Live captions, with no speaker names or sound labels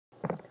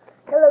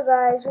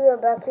guys, we are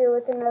back here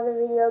with another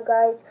video,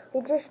 guys.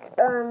 We just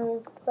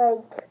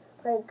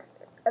like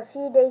a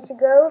few days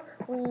ago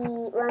we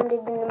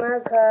landed in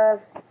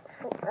America,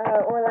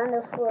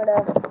 Orlando,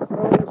 Florida,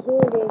 and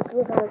here it is.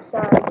 Look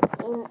outside,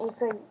 and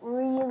it's like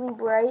really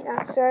bright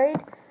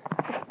outside.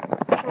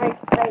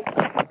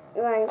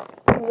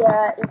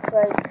 Yeah, it's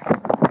like.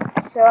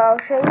 So I'll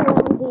show you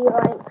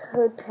the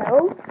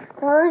hotel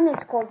we're in.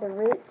 It's called the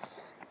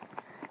Ritz.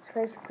 So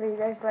basically,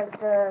 there's like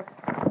the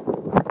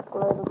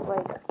load of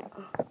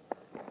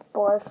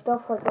bar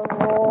stuff, like a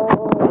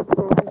wall and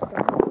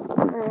stuff,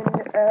 and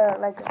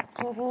like a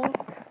TV.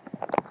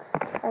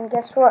 And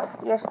guess what?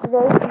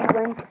 Yesterday we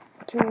went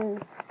to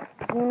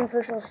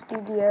Universal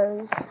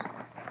Studios,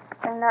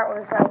 and that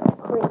was like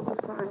crazy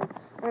fun.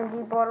 And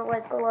we bought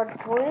like a lot of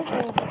toys,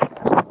 and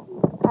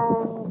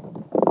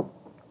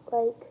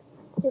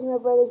here's my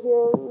brother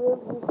here.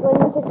 He's playing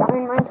with his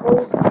Iron Man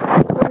toys.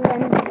 And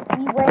then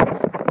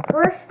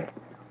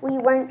we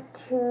went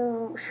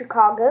to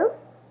Chicago.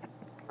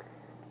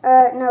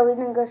 No, we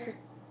didn't go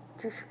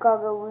to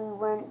Chicago. We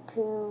went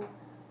to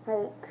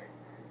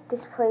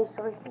this place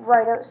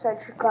right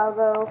outside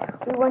Chicago.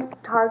 We went to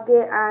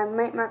Target and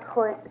met my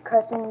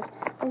cousins.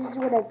 This is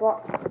what I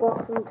bought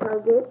from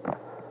Target.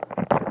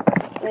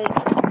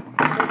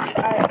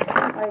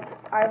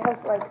 I have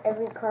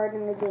every card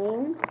in the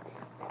game.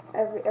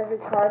 Every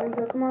card in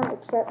Pokemon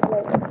except I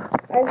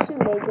have two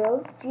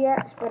Lego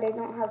GX, but I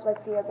don't have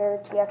the other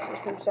GXs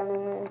from Sun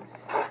and Moon,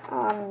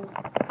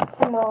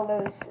 and all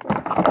those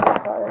other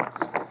cards.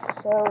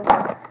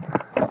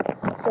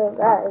 So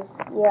guys,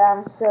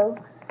 yeah. So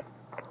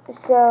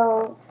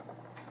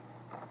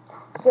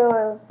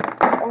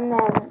and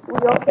then we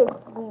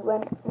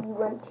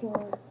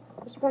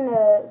spent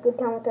a good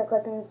time with our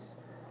cousins,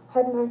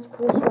 had a nice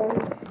cruise, and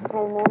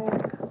then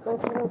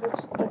went to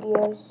Universal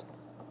Studios.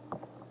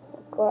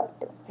 Got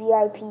the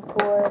VIP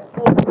tour.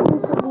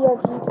 Some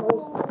VIP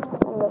tours.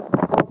 And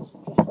that's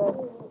just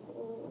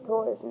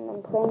tours, and then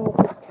playing with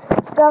this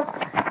stuff.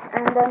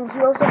 And then he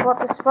also bought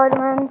the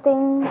Spider-Man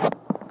thing.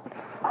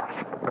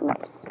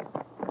 Oops.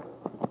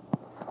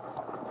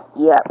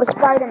 Yeah, the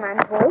Spider-Man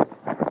toy.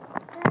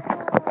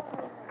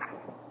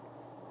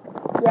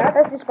 Yeah,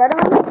 that's the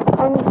Spider-Man.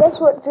 And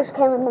guess what just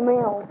came in the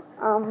mail?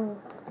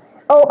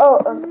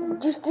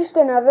 Just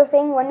another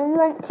thing. When we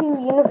went to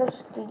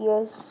Universal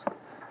Studios.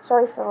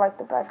 Sorry for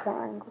the bad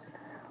camera angles.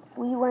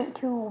 We went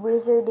to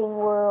Wizarding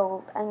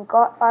World and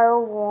got our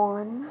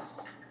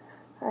wands.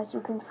 As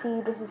you can see,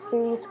 this is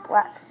Sirius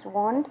Black's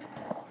wand.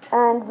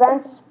 And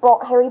Vance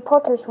bought Harry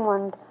Potter's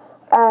wand.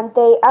 And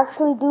they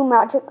actually do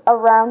magic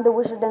around the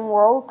Wizarding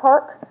World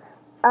park.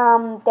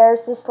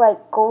 There's this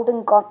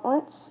golden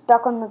gauntlet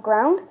stuck on the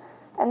ground,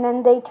 and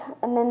then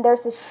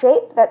there's a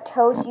shape that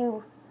tells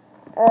you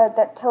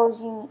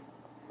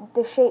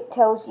the shape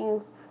tells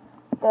you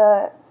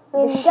the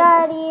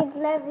Daddy,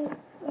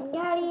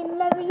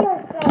 love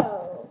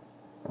yourself.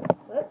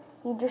 Whoops.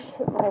 You just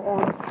hit my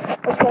wand.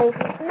 Okay.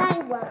 My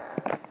wand.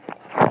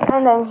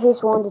 And then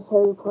his wand is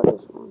Harry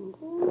Potter's wand.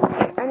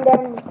 And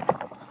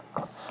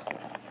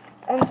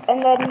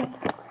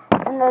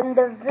then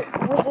the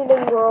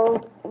Wizarding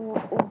World,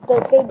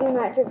 they do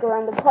magic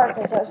around the park,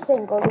 as I was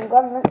saying, golden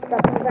gauntlets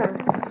stuck in the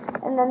ground.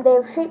 And then they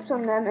have shapes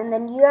on them, and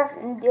then you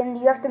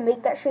have to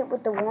make that shape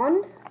with the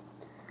wand.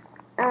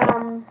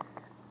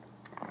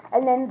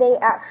 And then they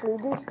actually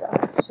do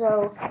stuff.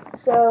 So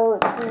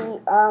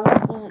the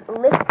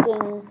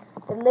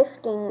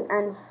lifting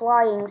and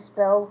flying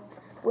spell,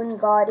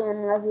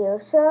 Wingardium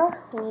Leviosa,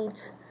 we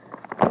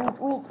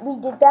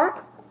did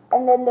that.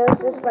 And then there was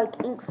this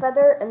ink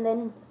feather, and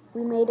then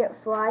we made it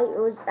fly. It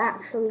was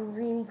actually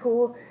really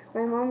cool.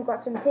 My mom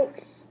got some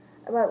pics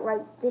about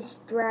this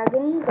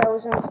dragon that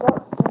was on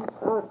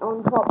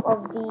top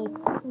of the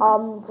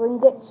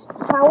Gringotts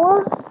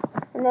Tower,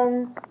 and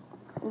then.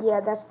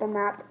 Yeah, that's the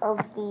map of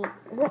the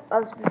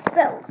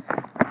spells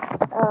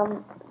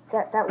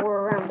that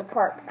were around the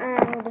park.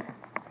 And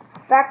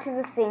back to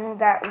the thing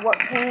what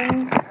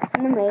came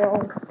in the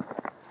mail.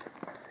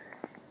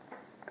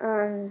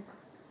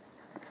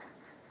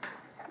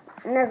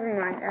 Never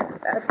mind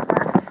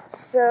that.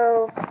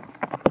 So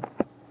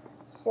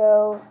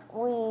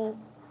we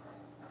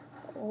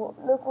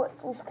look what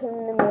just came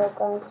in the mail,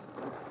 guys.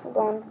 Hold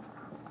on,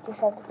 just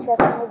have to check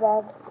my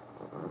bag.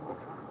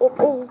 It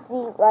is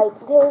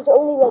there was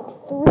only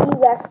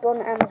 3 left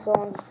on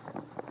Amazon.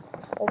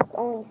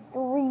 Only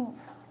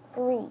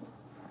three.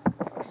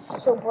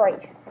 So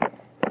bright.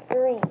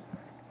 3.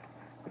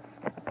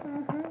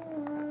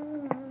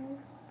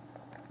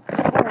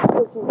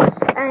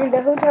 And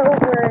the hotel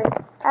we're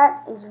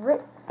at is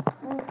Ritz.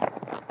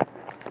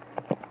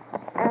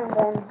 And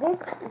then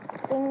this is the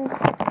thing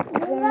that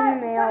came in the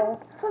mail.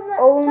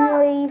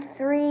 Only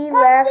 3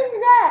 left.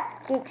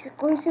 The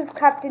exclusive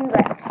Captain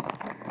Rex.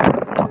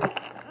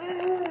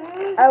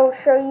 I will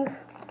show you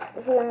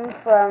him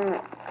from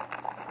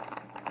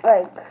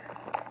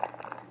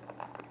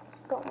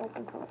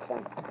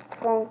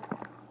from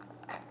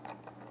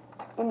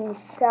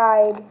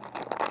inside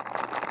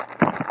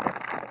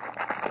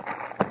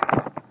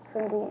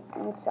from the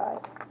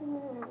inside.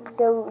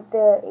 So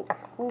the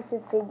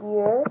exclusive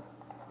figure,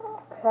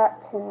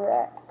 Captain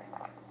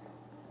Rex.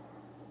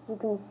 As you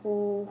can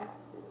see,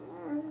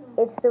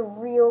 it's the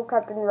real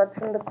Captain Rex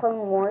from the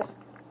Clone Wars.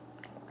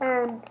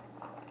 And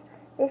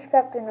this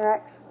Captain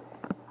Rex,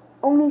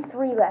 only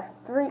 3 left.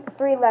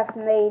 Three left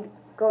made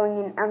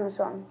going in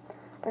Amazon.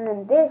 And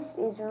then this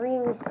is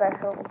really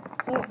special.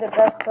 He's the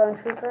best clone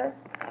trooper.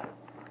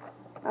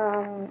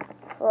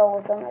 For all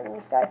of them, at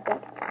least I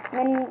think.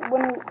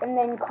 And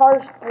then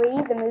Cars 3,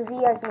 the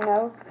movie, as you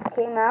know,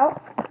 came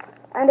out.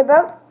 And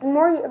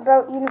more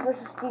about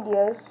Universal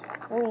Studios.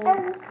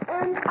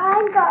 And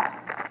I got.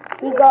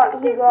 He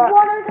got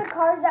one of the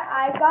cars that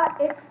I got.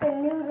 It's the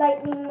new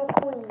Lightning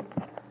McQueen.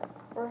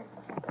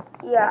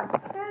 Yeah.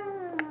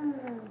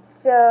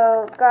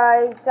 So,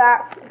 guys,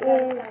 that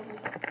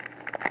is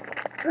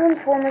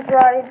Transformers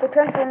Ride. The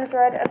Transformers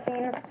Ride at the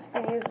Universal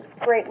Studios was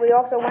great. We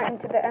also went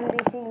into the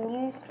NBC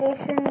News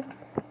station.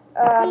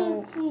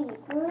 E.T.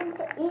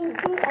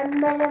 and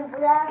Men in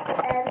Black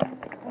and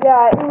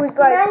yeah, it was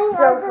like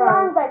so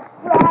fun. Like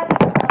Flash.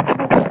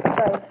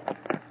 Sorry.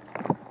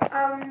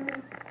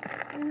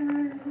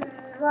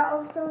 What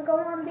else do we go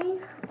on, B?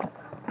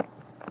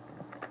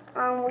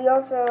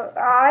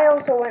 I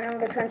also went on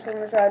the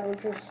Transformers Ride,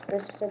 which is the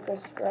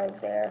sickest ride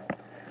there,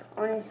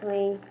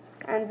 honestly.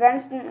 And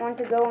Vance didn't want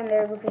to go on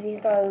there because he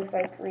thought it was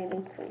like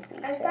really creepy.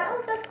 And that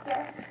was a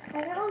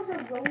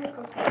roller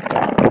coaster.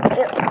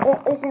 It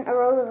isn't a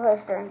roller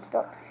coaster, and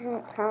stop pushing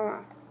the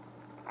camera.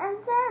 And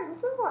then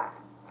what?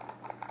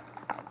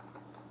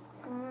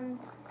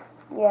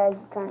 Yeah,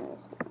 you kind of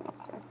missed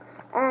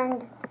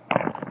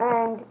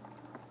and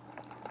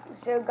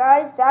so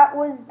guys, that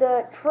was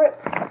the trip.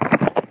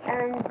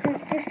 And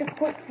just a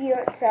quick view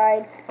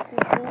outside to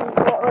see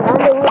what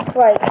Orlando looks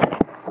like.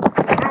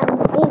 And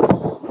it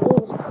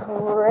is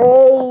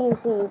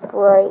crazy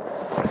bright.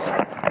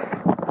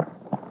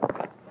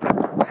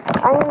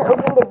 I'm gonna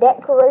open the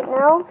deck right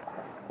now,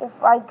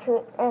 if I can.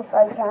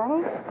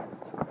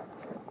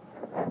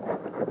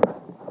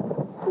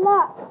 It's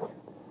locked.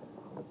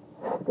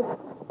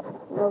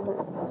 No.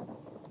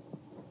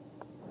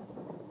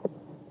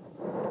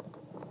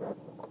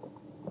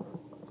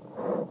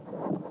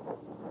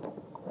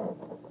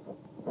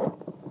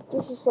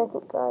 Just a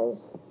second, guys.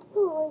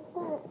 Oh, like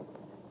that.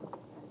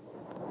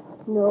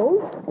 No.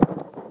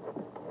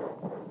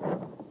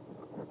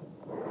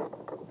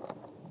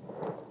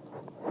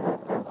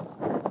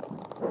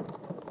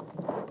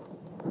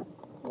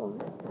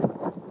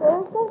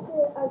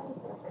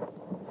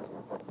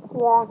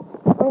 Yeah,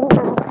 I'm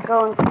gonna go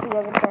into the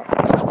other deck.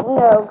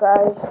 No,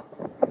 guys.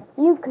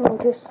 You can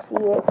just see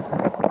it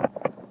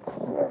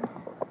here.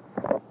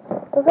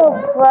 Look how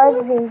bright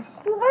it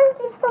is. You guys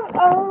see some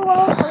roller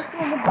coasters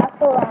in the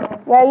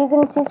background. Yeah, you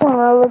can see some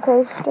roller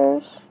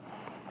coasters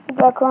in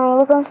the background.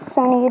 Look how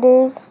sunny it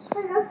is.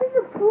 And look at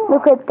the pool.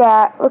 Look at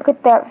that. Look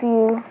at that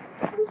view.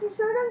 We should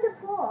show them the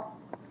pool.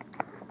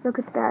 Look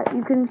at that.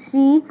 You can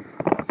see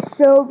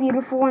so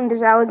beautiful, and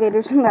there's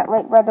alligators in that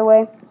lake, by the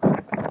way.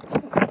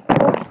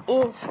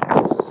 It is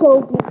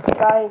so beautiful,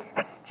 guys.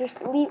 Just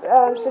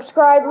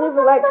subscribe, leave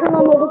a like, turn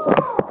on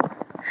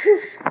notifications.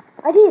 Shush,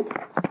 I did.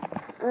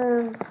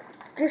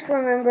 Just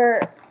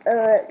remember,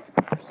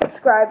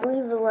 subscribe,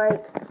 leave a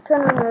like,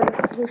 turn on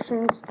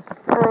notifications,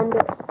 and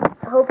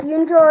I hope you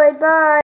enjoyed. Bye.